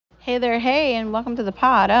Hey there, hey, and welcome to the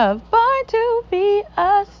pod of Born to Be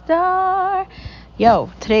a Star.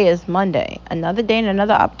 Yo, today is Monday. Another day and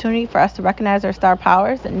another opportunity for us to recognize our star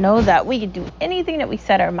powers and know that we can do anything that we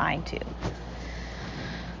set our mind to.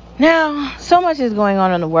 Now, so much is going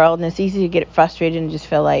on in the world, and it's easy to get frustrated and just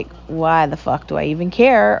feel like, why the fuck do I even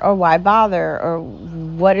care? Or why bother? Or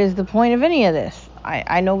what is the point of any of this?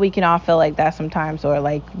 I know we can all feel like that sometimes, or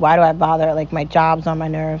like, why do I bother? Like, my job's on my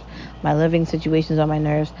nerves, my living situation's on my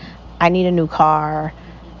nerves. I need a new car.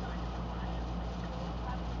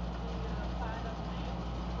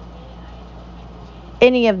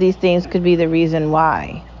 Any of these things could be the reason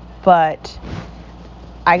why. But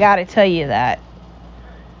I gotta tell you that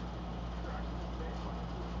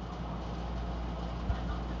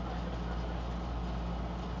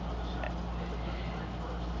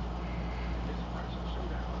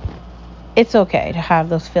it's okay to have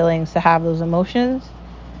those feelings, to have those emotions.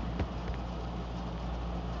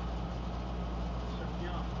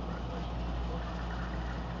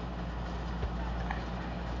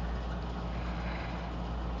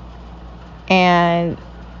 And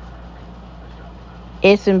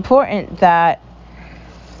it's important that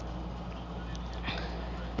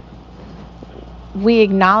we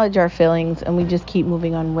acknowledge our feelings and we just keep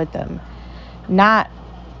moving on with them. Not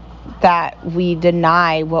that we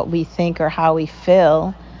deny what we think or how we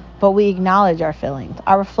feel, but we acknowledge our feelings.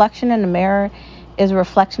 Our reflection in the mirror is a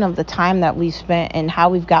reflection of the time that we've spent and how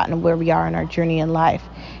we've gotten to where we are in our journey in life.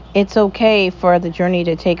 It's okay for the journey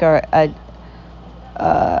to take a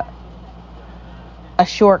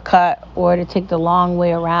shortcut or to take the long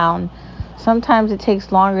way around. Sometimes it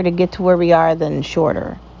takes longer to get to where we are than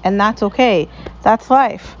shorter. And that's okay. That's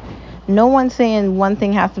life. No one's saying one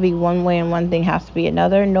thing has to be one way and one thing has to be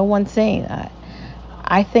another. No one's saying that.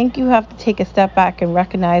 I think you have to take a step back and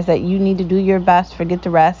recognize that you need to do your best, forget the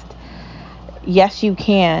rest. Yes, you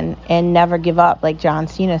can, and never give up, like John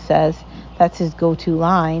Cena says. That's his go-to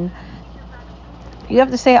line. You have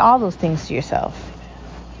to say all those things to yourself.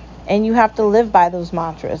 And you have to live by those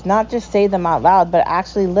mantras, not just say them out loud, but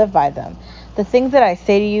actually live by them. The things that I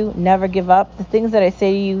say to you, never give up. The things that I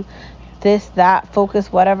say to you, this, that,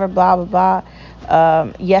 focus, whatever, blah, blah,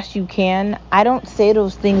 blah. Yes, you can. I don't say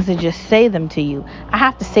those things to just say them to you. I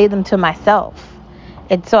have to say them to myself.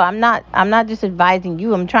 And so I'm not just advising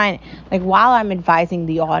you. I'm trying, like, while I'm advising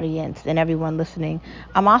the audience and everyone listening,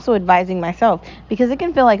 I'm also advising myself, because it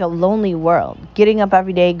can feel like a lonely world. Getting up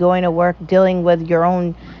every day, going to work, dealing with your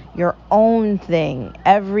own thing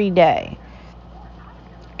every day,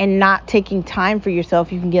 and not taking time for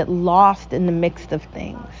yourself. You can get lost in the mix of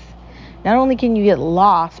things. Not only can you get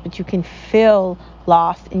lost, but you can feel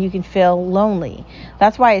lost and you can feel lonely.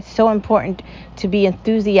 That's why it's so important to be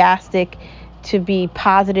enthusiastic, to be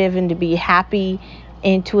positive, and to be happy,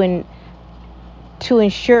 and to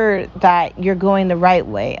ensure that you're going the right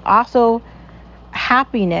way. Also,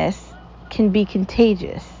 happiness can be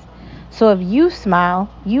contagious. So if you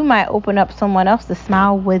smile, you might open up someone else to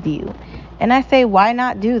smile with you. And I say, why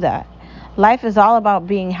not do that? Life is all about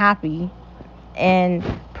being happy and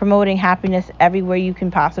promoting happiness everywhere you can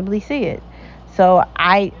possibly see it. So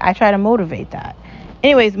I try to motivate that.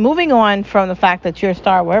 Anyways, moving on from the fact that you're a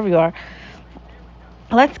star wherever you are,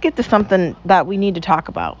 let's get to something that we need to talk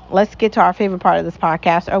about. Let's get to our favorite part of this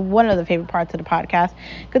podcast, or one of the favorite parts of the podcast,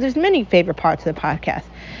 because there's many favorite parts of the podcast.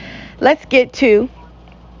 Let's get to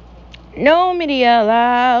no media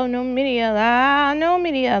allowed, no media allowed, no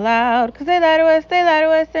media allowed, because they lie to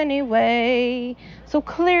us anyway. So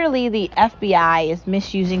clearly the FBI is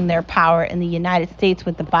misusing their power in the United States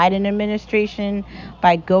with the Biden administration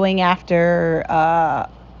by going after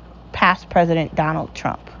past President Donald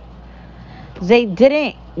Trump. They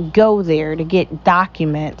didn't go there to get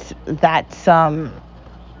documents that some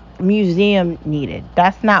museum needed.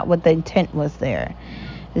 That's not what the intent was there.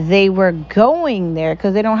 They were going there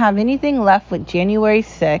because they don't have anything left with January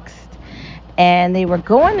 6th. And they were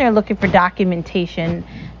going there looking for documentation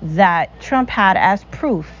that Trump had as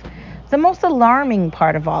proof. The most alarming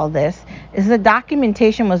part of all this is the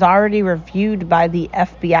documentation was already reviewed by the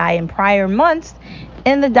FBI in prior months,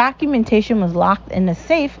 and the documentation was locked in a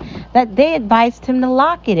safe that they advised him to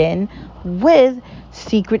lock it in with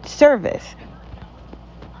Secret Service.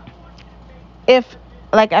 If,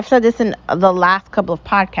 like I've said this in the last couple of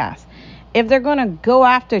podcasts, if they're going to go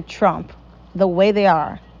after Trump the way they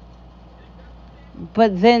are,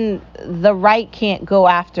 but then the right can't go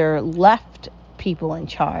after left people in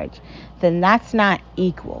charge, then that's not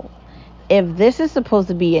equal. If this is supposed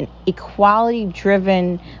to be an equality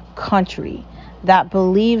driven country that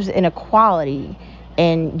believes in equality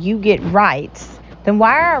and you get rights, then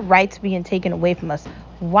why are our rights being taken away from us?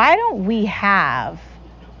 Why don't we have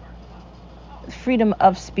freedom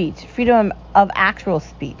of speech, freedom of actual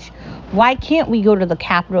speech. Why can't we go to the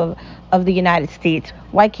capital of the United States?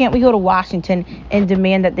 Why can't we go to Washington and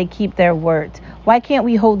demand that they keep their words? Why can't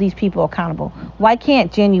we hold these people accountable? Why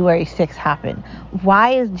can't January 6th happen?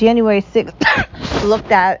 Why is January 6th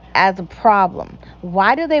looked at as a problem?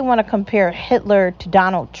 Why do they want to compare Hitler to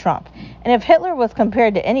Donald Trump? And if Hitler was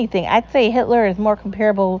compared to anything, I'd say Hitler is more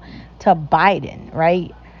comparable to Biden,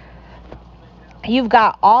 right? You've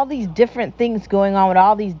got all these different things going on with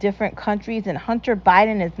all these different countries, and Hunter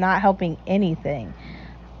Biden is not helping anything.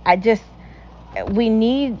 We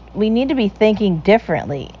need to be thinking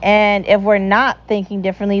differently. And if we're not thinking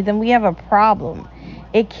differently, then we have a problem.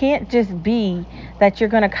 It can't just be that you're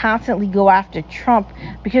going to constantly go after Trump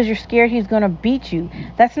because you're scared he's going to beat you.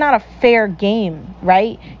 That's not a fair game,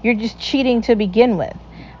 right? You're just cheating to begin with.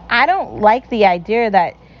 I don't like the idea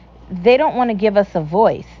that they don't want to give us a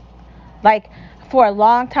voice. Like, for a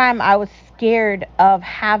long time, I was scared of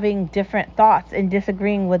having different thoughts and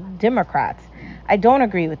disagreeing with Democrats. I don't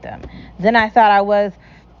agree with them. Then I thought I was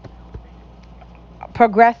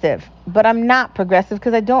progressive, but I'm not progressive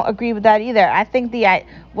because I don't agree with that either. I think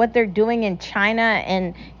what they're doing in China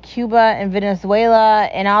and Cuba and Venezuela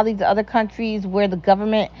and all these other countries where the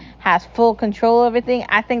government has full control of everything,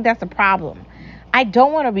 I think that's a problem. I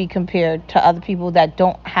don't want to be compared to other people that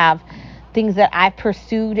don't have things that I've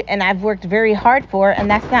pursued and I've worked very hard for, and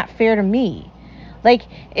that's not fair to me. Like,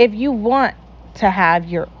 if you want to have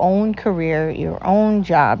your own career, your own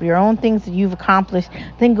job, your own things that you've accomplished,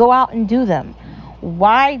 then go out and do them.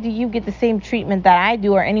 Why do you get the same treatment that I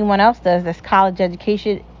do or anyone else does that's college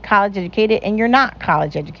educated, and you're not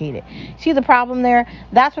college educated? See the problem there?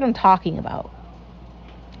 That's what I'm talking about.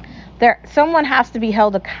 Someone has to be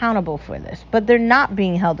held accountable for this, but they're not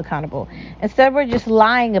being held accountable. Instead, we're just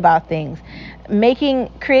lying about things,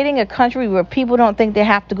 creating a country where people don't think they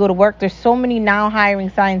have to go to work. There's so many now hiring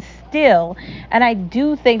signs still, and I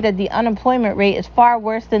do think that the unemployment rate is far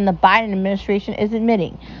worse than the Biden administration is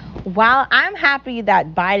admitting. While I'm happy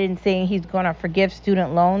that Biden's saying he's going to forgive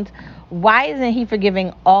student loans, why isn't he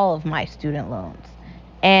forgiving all of my student loans?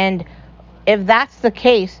 And if that's the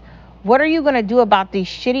case, what are you going to do about these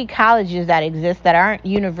shitty colleges that exist that aren't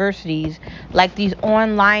universities, like these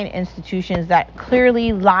online institutions that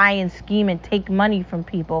clearly lie and scheme and take money from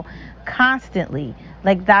people constantly?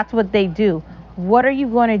 Like, that's what they do. What are you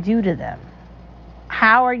going to do to them?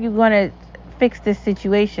 How are you going to fix this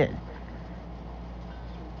situation?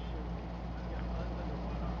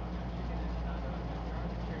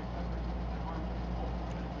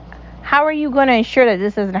 How are you going to ensure that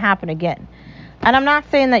this doesn't happen again? And I'm not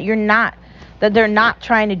saying that they're not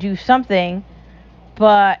trying to do something,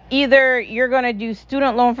 but either you're going to do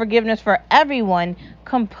student loan forgiveness for everyone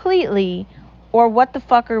completely, or what the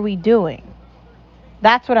fuck are we doing?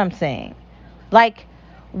 That's what I'm saying. Like,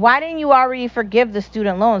 why didn't you already forgive the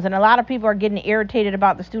student loans? And a lot of people are getting irritated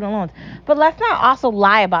about the student loans. But let's not also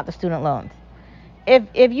lie about the student loans.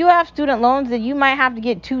 If you have student loans, then you might have to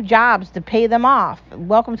get 2 jobs to pay them off.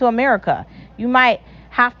 Welcome to America. You might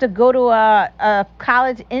have to go to a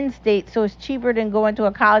college in state, so it's cheaper than going to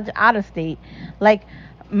a college out of state. Like,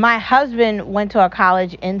 my husband went to a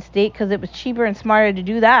college in state because it was cheaper and smarter to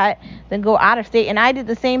do that than go out of state, and I did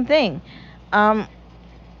the same thing.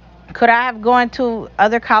 Could I have gone to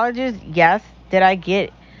other colleges? Yes. Did I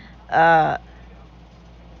get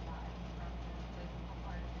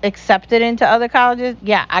accepted into other colleges?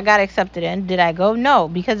 Yeah, I got accepted in. Did I go? No,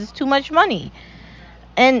 because it's too much money.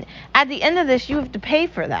 And at the end of this, you have to pay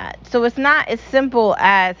for that. So it's not as simple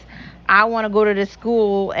as, I want to go to this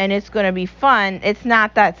school and it's going to be fun. It's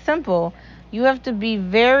not that simple. You have to be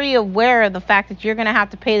very aware of the fact that you're going to have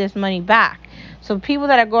to pay this money back. So people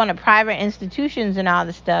that are going to private institutions and all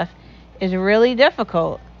this stuff is really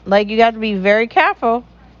difficult. Like, you have to be very careful.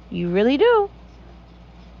 You really do.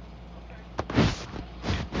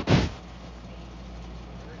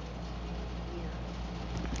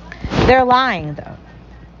 They're lying, though.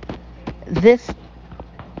 This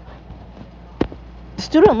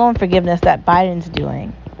student loan forgiveness that Biden's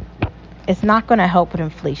doing, it's not going to help with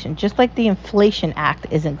inflation. Just like the Inflation Act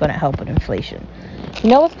isn't going to help with inflation.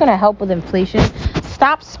 You know what's going to help with inflation?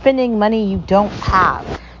 Stop spending money you don't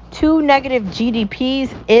have. 2 negative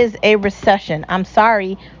GDPs is a recession. I'm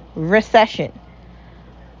sorry, recession.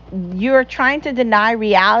 You're trying to deny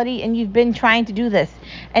reality, and you've been trying to do this.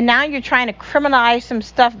 And now you're trying to criminalize some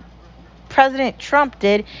stuff President Trump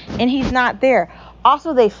did, and he's not there.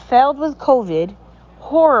 Also, they failed with COVID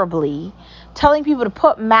horribly, telling people to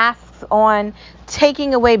put masks on,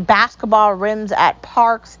 taking away basketball rims at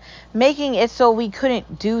parks, making it so we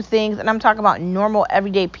couldn't do things. And I'm talking about normal,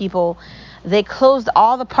 everyday people. They closed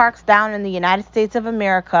all the parks down in the United States of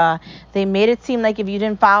America. They made it seem like if you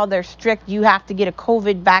didn't follow their strict, you have to get a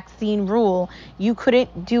COVID vaccine rule, you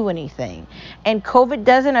couldn't do anything. And COVID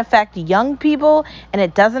doesn't affect young people, and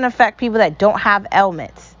it doesn't affect people that don't have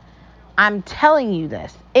ailments. I'm telling you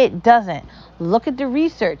this. It doesn't. Look at the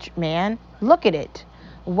research, man. Look at it.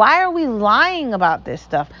 Why are we lying about this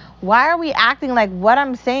stuff? Why are we acting like what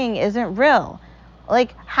I'm saying isn't real?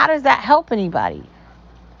 Like, how does that help anybody?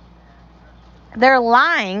 They're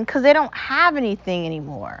lying because they don't have anything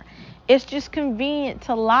anymore. It's just convenient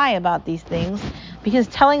to lie about these things because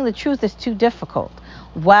telling the truth is too difficult.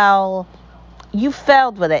 Well, you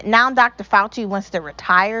failed with it. Now Dr. Fauci wants to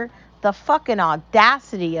retire. The fucking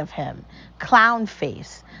audacity of him. Clown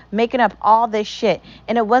face. Making up all this shit.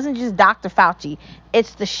 And it wasn't just Dr. Fauci.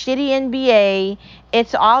 It's the shitty NBA.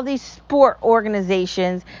 It's all these sport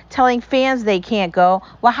organizations telling fans they can't go.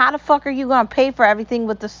 Well, how the fuck are you going to pay for everything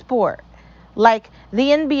with the sport? Like, the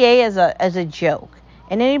NBA is a joke.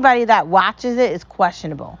 And anybody that watches it is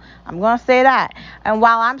questionable. I'm going to say that. And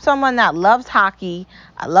while I'm someone that loves hockey,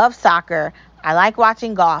 I love soccer, I like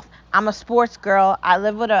watching golf, I'm a sports girl. I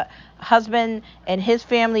live with a husband, and his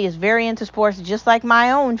family is very into sports, just like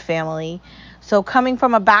my own family. So coming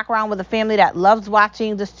from a background with a family that loves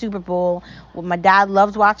watching the Super Bowl, well, my dad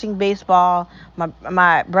loves watching baseball,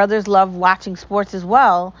 my brothers love watching sports as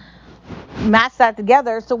well, match that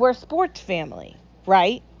together, so we're a sports family,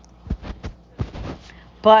 right?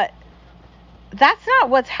 But that's not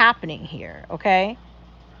what's happening here, okay?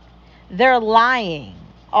 They're lying.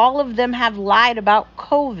 All of them have lied about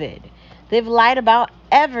COVID. They've lied about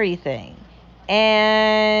everything.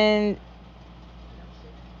 And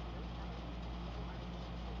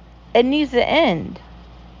it needs to end.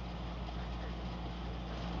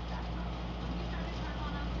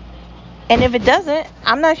 And if it doesn't,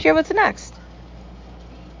 I'm not sure what's next.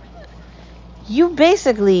 You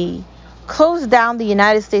basically closed down the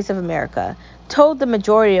United States of America, told the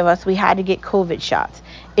majority of us we had to get COVID shots.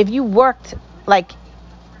 If you worked like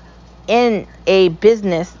in a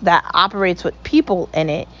business that operates with people in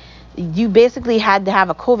it, you basically had to have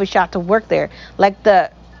a COVID shot to work there. Like the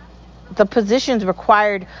positions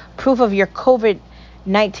required proof of your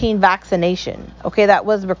COVID-19 vaccination. Okay, that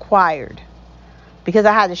was required because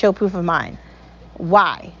I had to show proof of mine.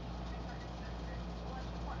 Why?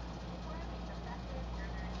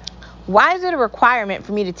 Why is it a requirement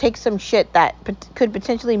for me to take some shit that could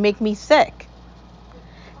potentially make me sick?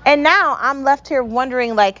 And now I'm left here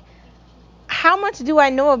wondering, like, how much do I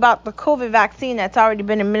know about the COVID vaccine that's already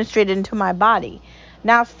been administered into my body?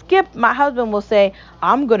 Now, Skip, my husband, will say,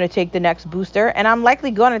 I'm going to take the next booster, and I'm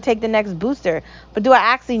likely going to take the next booster. But do I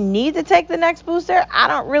actually need to take the next booster? I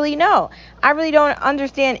don't really know. I really don't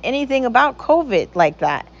understand anything about COVID like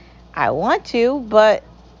that. I want to, but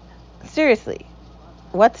seriously,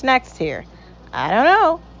 what's next here? I don't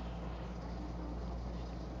know.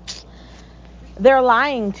 They're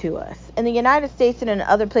lying to us in the United States and in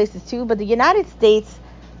other places too, but the United States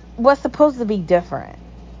was supposed to be different,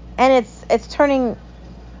 and it's turning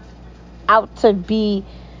out to be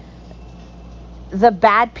the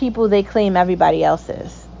bad people they claim everybody else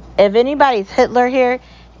is. If anybody's Hitler here,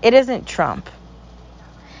 it isn't Trump.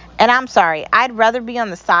 And I'm sorry, I'd rather be on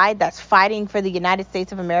the side that's fighting for the United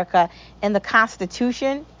States of America and the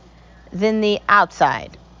Constitution than the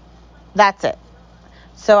outside. That's it.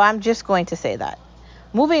 So I'm just going to say that.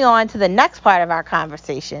 Moving on to the next part of our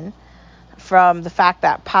conversation, from the fact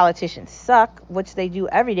that politicians suck, which they do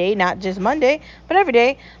every day, not just Monday, but every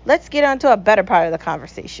day, let's get on to a better part of the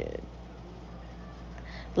conversation.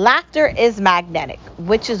 Laughter is magnetic,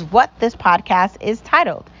 which is what this podcast is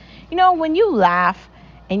titled. You know, when you laugh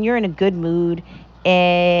and you're in a good mood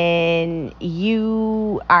and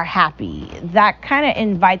you are happy, that kind of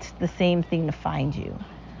invites the same thing to find you.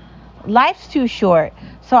 Life's too short,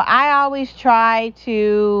 so I always try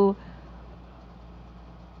to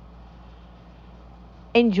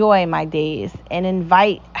enjoy my days and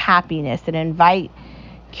invite happiness and invite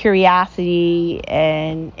curiosity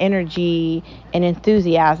and energy and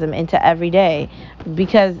enthusiasm into every day,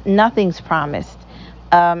 because nothing's promised.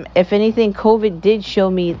 If anything, COVID did show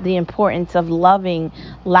me the importance of loving,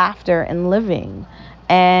 laughter, and living.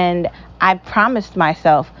 And I promised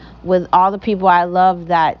myself, with all the people I love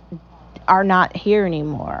that are not here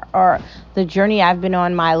anymore, or the journey I've been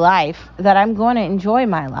on in my life, that I'm going to enjoy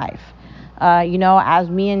my life. As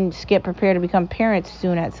me and Skip prepare to become parents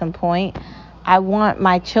soon at some point, I want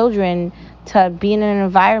my children to be in an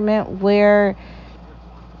environment where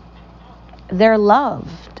they're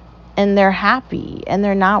loved and they're happy and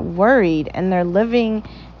they're not worried and they're living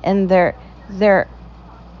and they're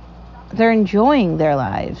enjoying their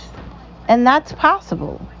lives. And that's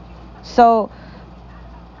possible. So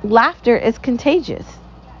laughter is contagious.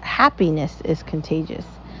 Happiness is contagious.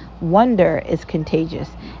 Wonder is contagious.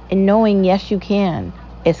 And knowing yes you can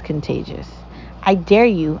is contagious. I dare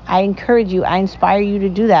you, I encourage you, I inspire you to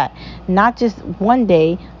do that. Not just one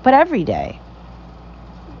day, but every day.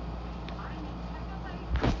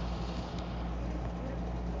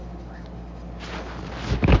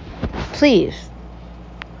 Please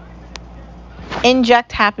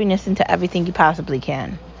inject happiness into everything you possibly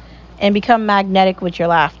can and become magnetic with your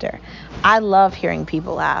laughter. I love hearing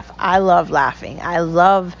people laugh. I love laughing. I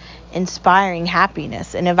love inspiring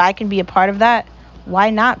happiness. And if I can be a part of that, why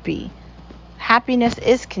not be? Happiness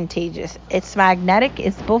is contagious. It's magnetic.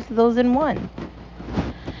 It's both of those in one.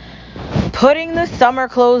 Putting the summer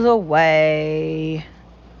clothes away.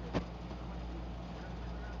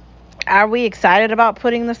 Are we excited about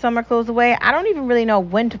putting the summer clothes away? I don't even really know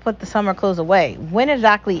when to put the summer clothes away. When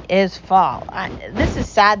exactly is fall? This is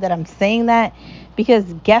sad that I'm saying that, because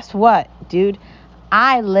guess what, dude?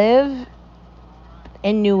 I live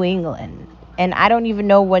in New England and I don't even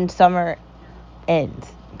know when summer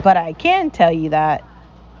ends. But I can tell you that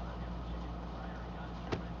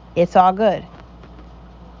it's all good.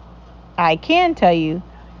 I can tell you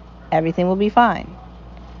everything will be fine.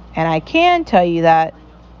 And I can tell you that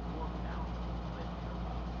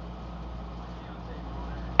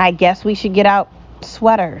I guess we should get out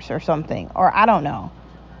sweaters or something. Or I don't know.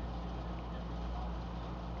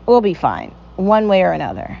 We'll be fine. One way or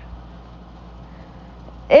another.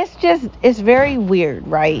 It's very weird,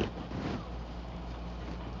 right?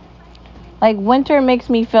 Like winter makes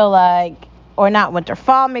me feel like, or not winter,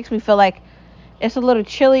 fall makes me feel like it's a little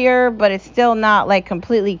chillier, but it's still not like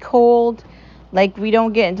completely cold. Like we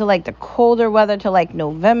don't get into like the colder weather till like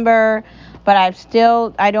November, but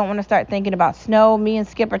I don't want to start thinking about snow. Me and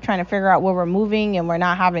Skip are trying to figure out where we're moving and we're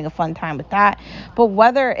not having a fun time with that. But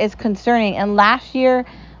weather is concerning. And last year,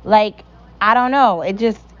 like, I don't know, it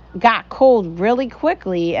just got cold really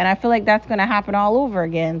quickly, and I feel like that's going to happen all over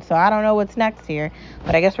again. So I don't know what's next here,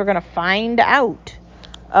 but I guess we're going to find out.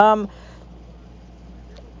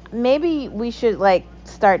 Maybe we should like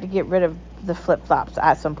start to get rid of the flip-flops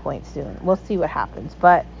at some point soon. We'll see what happens.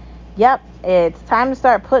 But yep, it's time to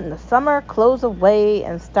start putting the summer clothes away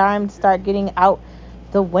and it's time to start getting out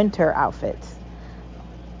the winter outfits.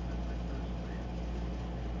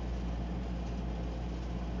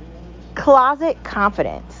 Closet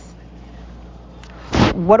confidence.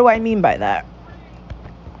 What do I mean by that?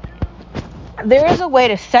 There is a way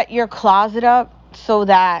to set your closet up so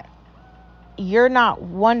that you're not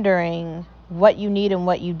wondering what you need and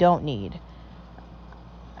what you don't need.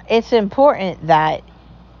 It's important that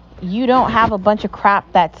you don't have a bunch of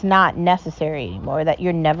crap that's not necessary anymore, that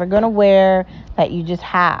you're never going to wear, that you just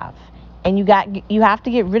have. And you have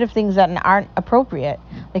to get rid of things that aren't appropriate.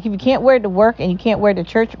 Like if you can't wear it to work and you can't wear it to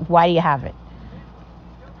church, why do you have it?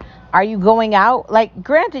 Are you going out? Like,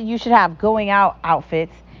 granted, you should have going out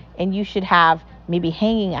outfits, and you should have maybe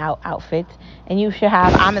hanging out outfits, and you should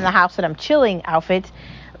have I'm in the house and I'm chilling outfits.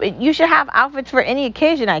 You should have outfits for any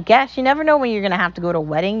occasion, I guess. You never know when you're going to have to go to a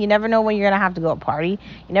wedding. You never know when you're going to have to go to a party.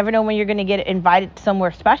 You never know when you're going to get invited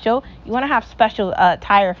somewhere special. You want to have special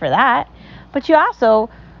attire for that. But you also,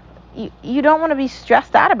 you don't want to be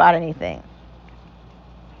stressed out about anything.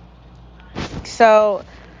 So,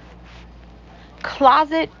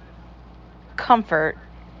 closet comfort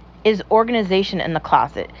is organization in the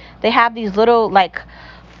closet. They have these little like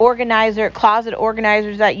closet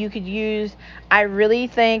organizers that you could use. I really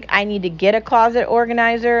think I need to get a closet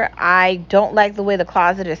organizer. I don't like the way the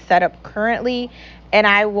closet is set up currently, and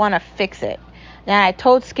I want to fix it. Now, I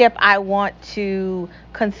told Skip I want to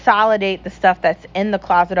consolidate the stuff that's in the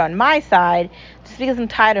closet on my side just because I'm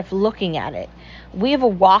tired of looking at it. We have a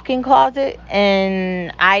walk-in closet,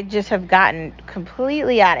 and I just have gotten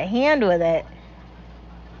completely out of hand with it.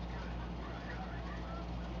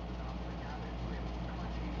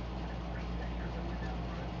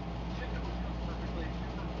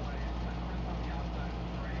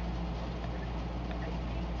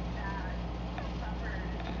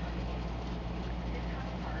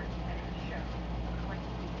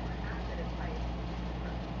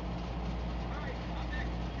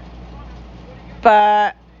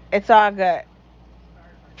 But it's all good.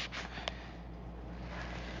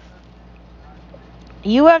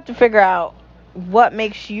 You have to figure out what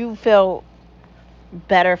makes you feel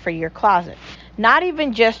better for your closet. Not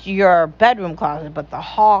even just your bedroom closet, but the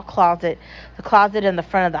hall closet, the closet in the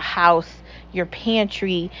front of the house, your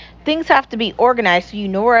pantry. Things have to be organized so you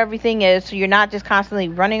know where everything is, so you're not just constantly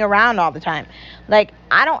running around all the time. Like,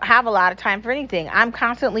 I don't have a lot of time for anything. I'm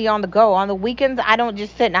constantly on the go. On the weekends, I don't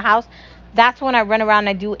just sit in the house. That's when I run around and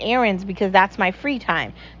I do errands because that's my free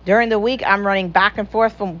time. During the week, I'm running back and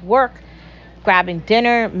forth from work, grabbing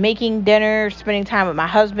dinner, making dinner, spending time with my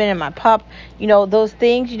husband and my pup. Those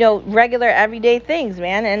things, regular everyday things,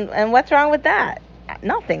 man. And what's wrong with that?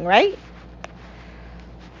 Nothing, right?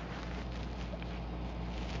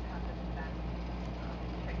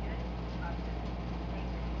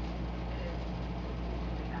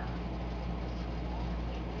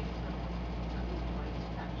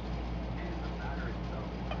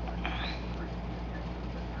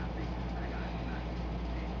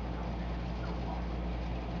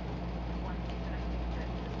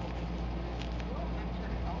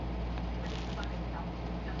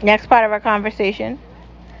 Next part of our conversation,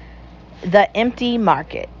 the empty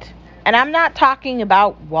market. And I'm not talking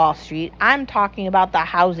about Wall Street. I'm talking about the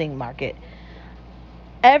housing market.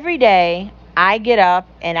 Every day, I get up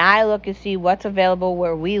and I look and see what's available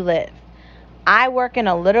where we live. I work in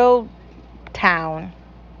a little town.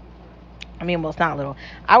 I mean, well, it's not little.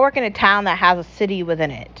 I work in a town that has a city within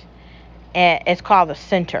it. And it's called the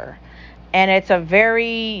Center. And it's a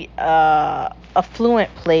very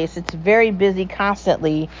affluent place. It's very busy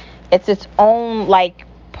constantly. It's its own, like,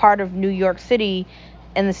 part of New York City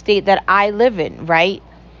in the state that I live in, right?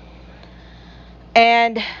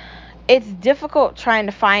 And it's difficult trying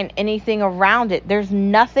to find anything around it. There's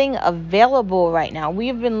nothing available right now.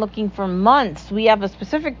 We've been looking for months. We have a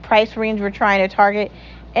specific price range we're trying to target,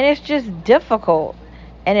 and it's just difficult.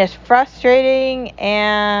 And it's frustrating,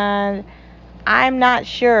 and I'm not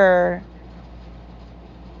sure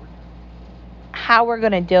how we're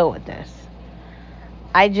going to deal with this.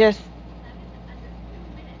 I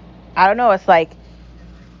don't know. It's like,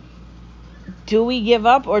 do we give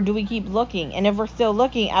up or do we keep looking? And if we're still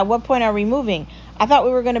looking, at what point are we moving? I thought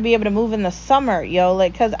we were going to be able to move in the summer,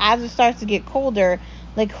 like, because as it starts to get colder,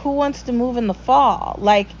 like, who wants to move in the fall?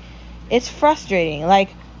 Like, it's frustrating. Like,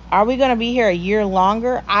 are we going to be here a year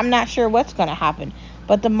longer? I'm not sure what's going to happen,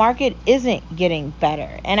 but the market isn't getting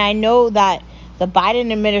better. And I know that the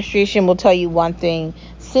Biden administration will tell you one thing,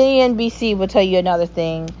 CNBC will tell you another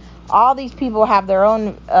thing. All these people have their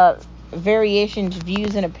own variations,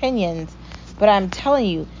 views, and opinions. But I'm telling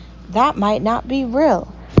you, that might not be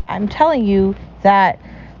real. I'm telling you that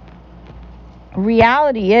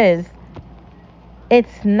reality is,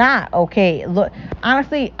 it's not okay. Look,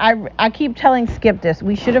 honestly, I keep telling Skip this.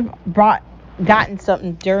 We should have gotten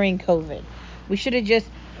something during COVID. We should have just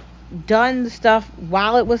done the stuff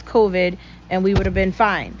while it was COVID, and we would have been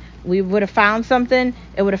fine. We would have found something,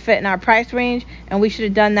 it would have fit in our price range, and we should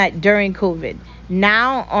have done that during COVID.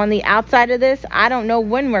 Now, on the outside of this, I don't know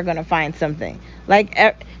when we're going to find something. Like,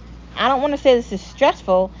 I don't want to say this is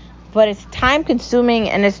stressful, but it's time consuming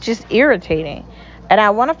and it's just irritating. And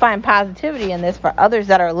I want to find positivity in this for others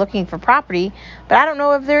that are looking for property, but I don't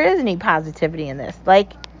know if there is any positivity in this.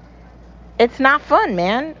 Like, it's not fun,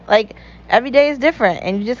 man. Like, every day is different,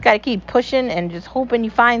 and you just got to keep pushing and just hoping you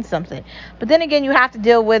find something. But then again, you have to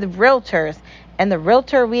deal with realtors, and the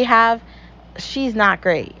realtor we have, she's not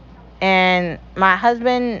great. And my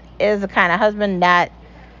husband is the kind of husband that,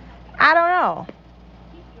 I don't know,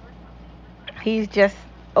 he's just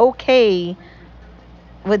okay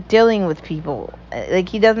with dealing with people. Like,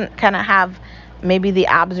 he doesn't kind of have maybe the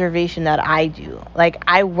observation that I do. Like,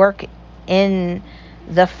 I work in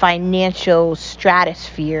the financial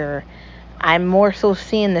stratosphere. I'm more so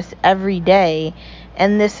seeing this every day,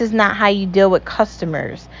 and this is not how you deal with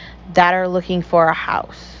customers that are looking for a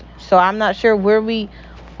house. So I'm not sure where we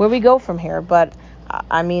go from here, but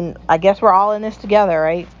I mean, I guess we're all in this together,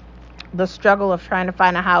 right? The struggle of trying to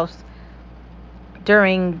find a house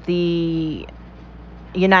during the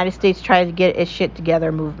United States tries to get its shit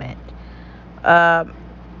together movement.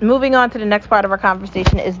 Moving on to the next part of our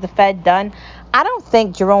conversation, is the Fed done? I don't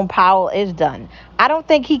think Jerome Powell is done. I don't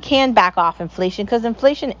think he can back off inflation because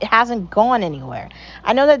inflation hasn't gone anywhere.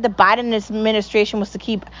 I know that the Biden administration was to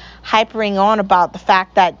keep hypering on about the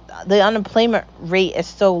fact that the unemployment rate is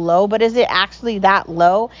so low, but is it actually that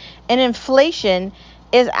low? And inflation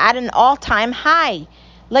is at an all-time high.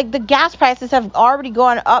 Like, the gas prices have already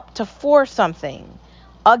gone up to 4 something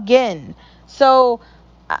again. So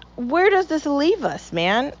where does this leave us,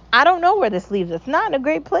 man? I don't know where this leaves us. Not in a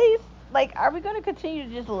great place. Like, are we going to continue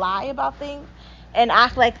to just lie about things and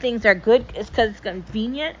act like things are good because it's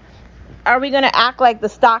convenient? Are we going to act like the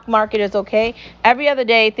stock market is okay? Every other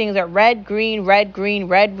day, things are red, green, red, green,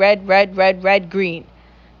 red, red, red, red, red, green.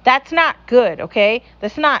 That's not good, okay?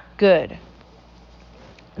 That's not good.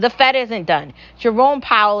 The Fed isn't done. Jerome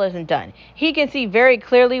Powell isn't done. He can see very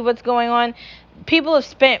clearly what's going on. People have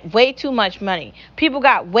spent way too much money. People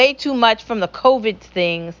got way too much from the COVID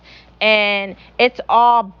things, and it's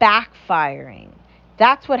all backfiring.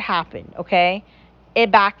 That's what happened, okay?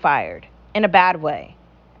 It backfired in a bad way.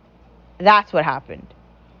 That's what happened.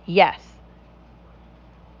 Yes.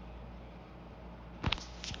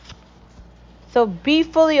 So be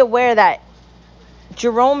fully aware that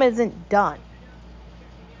Jerome isn't done.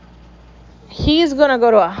 He's going to go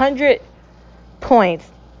to 100 points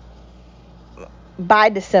by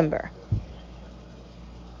December.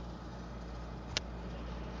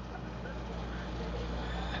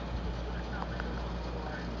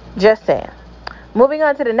 Just saying. Moving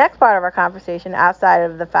on to the next part of our conversation, outside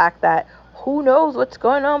of the fact that who knows what's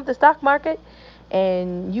going on with the stock market,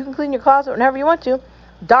 and you can clean your closet whenever you want to.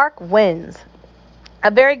 Dark Winds,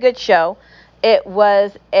 a very good show. It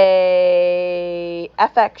was a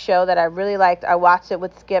FX show that I really liked. I watched it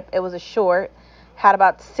with Skip. It was a short, had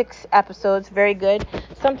about 6 episodes. Very good.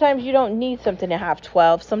 Sometimes you don't need something to have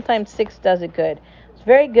 12. Sometimes 6 does it good. It's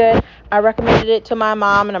very good. I recommended it to my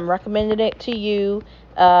mom, and I'm recommending it to you.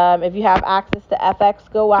 If you have access to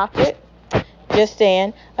FX, go watch it. Just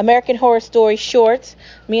saying. American Horror Story shorts.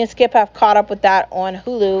 Me and Skip have caught up with that on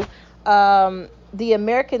Hulu. The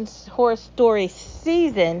American Horror Story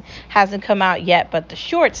season hasn't come out yet, but the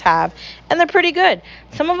shorts have, and they're pretty good.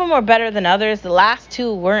 Some of them are better than others. The last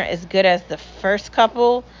 2 weren't as good as the first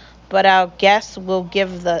couple, but I guess we'll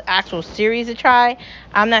give the actual series a try.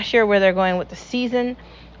 I'm not sure where they're going with the season.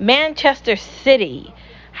 Manchester City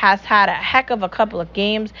has had a heck of a couple of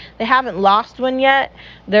games. They haven't lost one yet.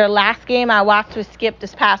 Their last game I watched with Skip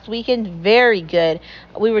this past weekend, very good.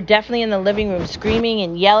 We were definitely in the living room screaming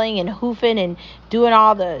and yelling and hoofing and doing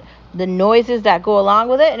all the noises that go along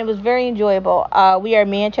with it, and it was very enjoyable. We are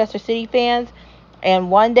Manchester City fans, and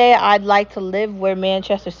one day I'd like to live where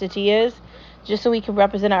Manchester City is, just so we can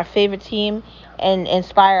represent our favorite team and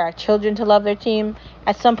inspire our children to love their team.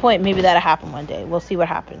 At some point, maybe that'll happen one day. We'll see what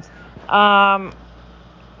happens.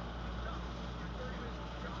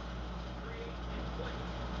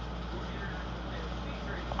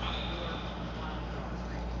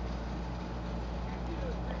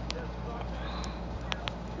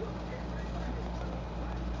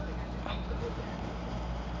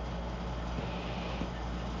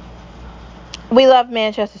 We love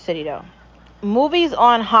Manchester City though. Movies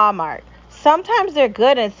on Hallmark. Sometimes they're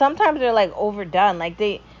good and sometimes they're like overdone. Like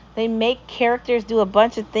they make characters do a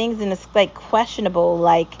bunch of things and it's like questionable,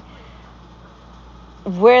 like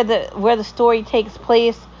where the story takes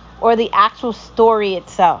place or the actual story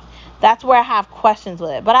itself. That's where I have questions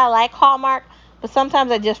with it. But I like Hallmark, but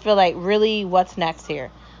sometimes I just feel like, really, what's next here?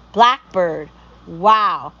 Blackbird.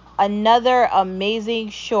 Wow. Another amazing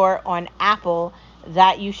short on Apple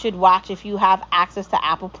that you should watch if you have access to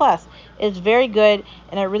Apple Plus. It's very good,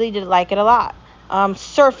 and I really did like it a lot.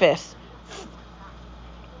 Surface.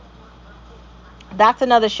 That's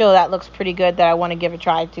another show that looks pretty good that I want to give a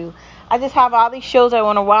try to. I just have all these shows I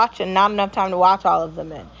want to watch and not enough time to watch all of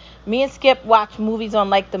them in. Me and Skip watch movies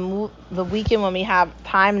on like the weekend when we have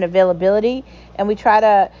time and availability, and we try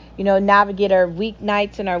to, navigate our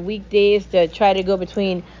weeknights and our weekdays to try to go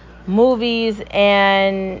between movies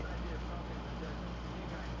and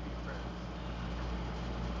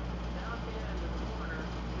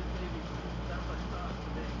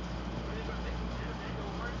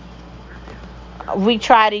we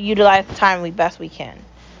try to utilize the time we best we can.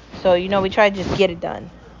 So, we try to just get it done.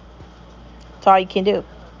 That's all you can do.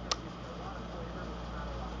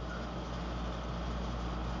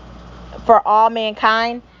 For All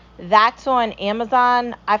Mankind, that's on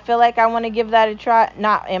Amazon. I feel like I want to give that a try.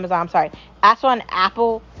 Not Amazon, I'm sorry. That's on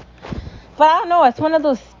Apple. But I don't know. It's one of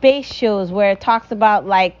those space shows where it talks about,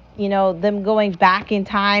 like, them going back in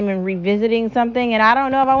time and revisiting something. And I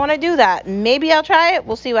don't know if I want to do that. Maybe I'll try it.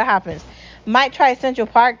 We'll see what happens. Might try Central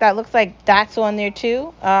Park. That looks like that's on there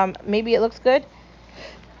too. Maybe it looks good.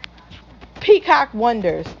 Peacock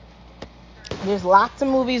Wonders. There's lots of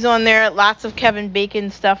movies on there. Lots of Kevin Bacon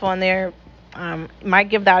stuff on there. Might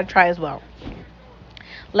give that a try as well.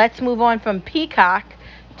 Let's move on from Peacock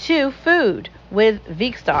to food with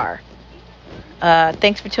Veekstar.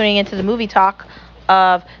 Thanks for tuning into the movie talk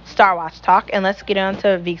of Star Watch Talk, and let's get on to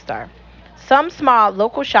Veekstar. Some small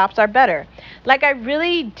local shops are better. Like, I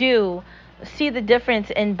really do see the difference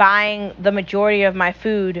in buying the majority of my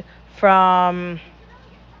food from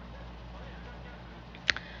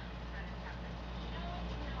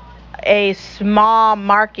a small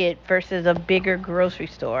market versus a bigger grocery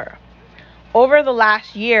store. Over the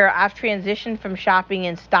last year, I've transitioned from shopping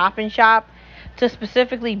in Stop and Shop to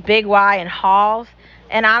specifically Big Y and Halls.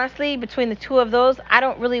 And honestly, between the two of those, I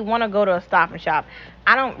don't really want to go to a Stop and Shop.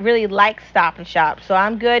 I don't really like Stop and Shop, so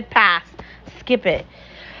I'm good. Pass. Skip it.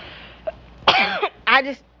 I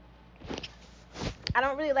just I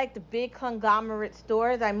don't really like the big conglomerate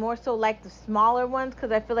stores. I more so like the smaller ones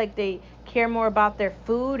because I feel like they care more about their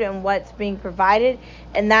food and what's being provided,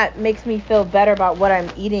 and that makes me feel better about what I'm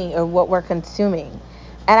eating or what we're consuming.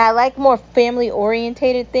 And I like more family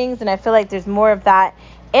orientated things, and I feel like there's more of that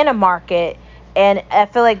in a market, and I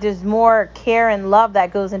feel like there's more care and love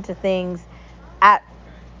that goes into things at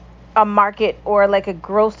a market or like a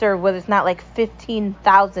grocer where there's not like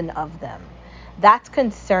 15,000 of them. That's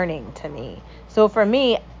concerning to me. So for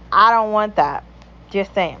me, I don't want that.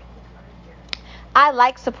 Just saying. I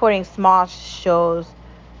like supporting small shows,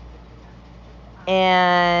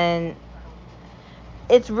 and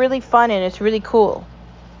it's really fun and it's really cool.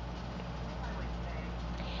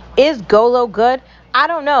 Is Golo good? I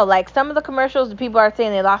don't know. Like some of the commercials, the people are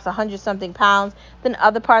saying they lost 100 something pounds. Then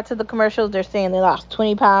other parts of the commercials, they're saying they lost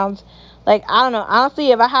 20 pounds. Like I don't know.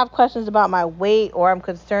 Honestly, if I have questions about my weight or I'm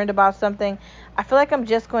concerned about something, I feel like I'm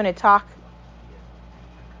just going to talk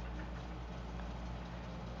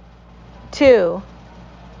to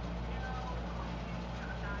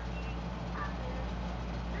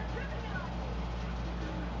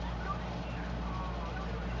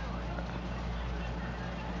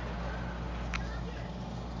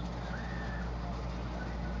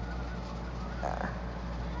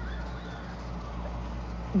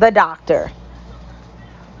the doctor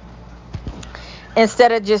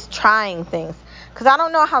instead of just trying things. Because I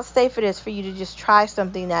don't know how safe it is for you to just try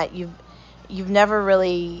something that you've never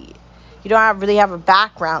really, you don't really have a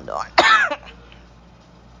background on.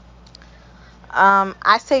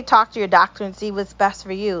 I say talk to your doctor and see what's best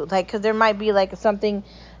for you. Like, because there might be like something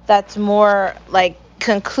that's more like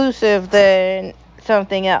conclusive than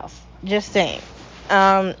something else. Just saying.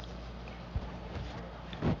 Um,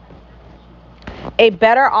 a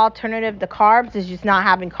better alternative to carbs is just not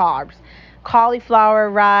having carbs. Cauliflower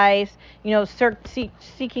rice,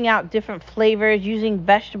 seeking out different flavors, using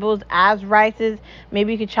vegetables as rices.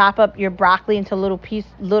 Maybe you could chop up your broccoli into little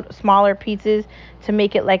smaller pieces to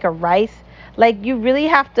make it like a rice. Like you really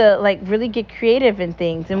have to like really get creative in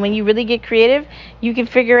things, and when you really get creative, you can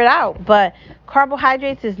figure it out. But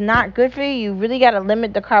carbohydrates is not good for you. You really got to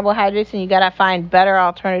limit the carbohydrates, and you got to find better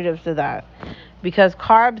alternatives to that because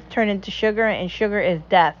carbs turn into sugar and sugar is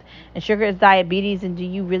death and sugar is diabetes. And do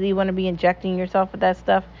you really want to be injecting yourself with that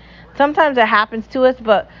stuff? Sometimes it happens to us,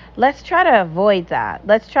 but let's try to avoid that.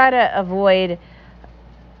 Let's try to avoid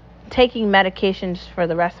taking medications for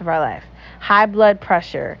the rest of our life. High blood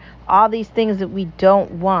pressure, all these things that we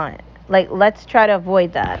don't want. Like let's try to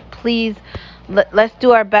avoid that. Please, let's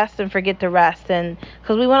do our best and forget the rest, and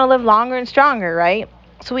because we want to live longer and stronger, right?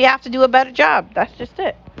 So we have to do a better job. That's just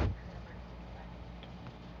it.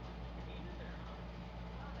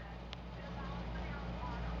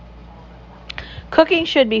 Cooking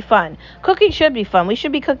should be fun. Cooking should be fun. We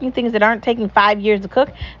should be cooking things that aren't taking 5 years to cook,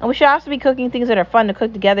 and we should also be cooking things that are fun to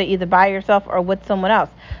cook together, either by yourself or with someone else.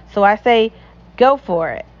 So I say, go for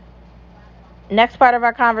it. Next part of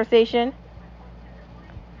our conversation: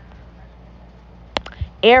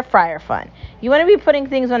 air fryer fun. You want to be putting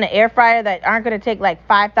things on the air fryer that aren't going to take like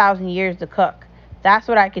 5,000 years to cook. That's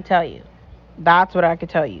what I could tell you. That's what I could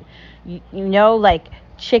tell you. Like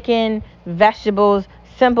chicken, vegetables,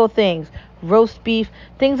 simple things, roast beef,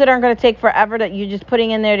 things that aren't going to take forever that you're just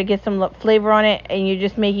putting in there to get some flavor on it and you're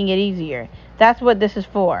just making it easier. That's what this is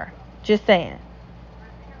for. Just saying.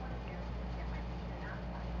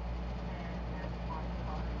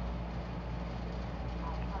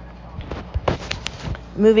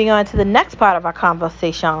 Moving on to the next part of our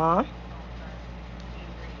conversation.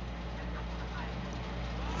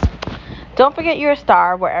 Don't forget you're a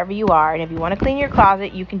star wherever you are, and if you want to clean your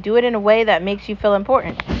closet, you can do it in a way that makes you feel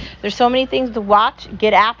important. There's so many things to watch.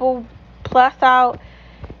 Get Apple Plus out,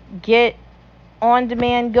 get On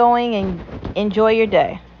Demand going, and enjoy your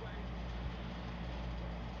day.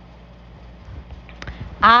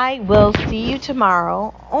 I will see you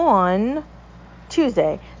tomorrow on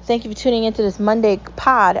Tuesday. Thank you for tuning into this Monday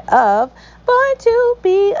pod of Born to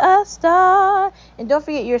Be a Star. And don't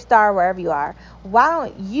forget you're a star wherever you are. Why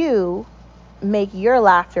don't you make your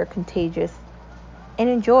laughter contagious and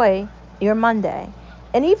enjoy your Monday,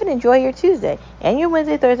 and even enjoy your Tuesday and your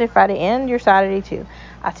Wednesday, Thursday, Friday, and your Saturday too.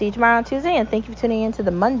 I'll see you tomorrow on Tuesday, and thank you for tuning in to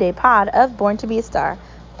the Monday pod of Born to Be a Star.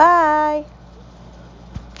 Bye.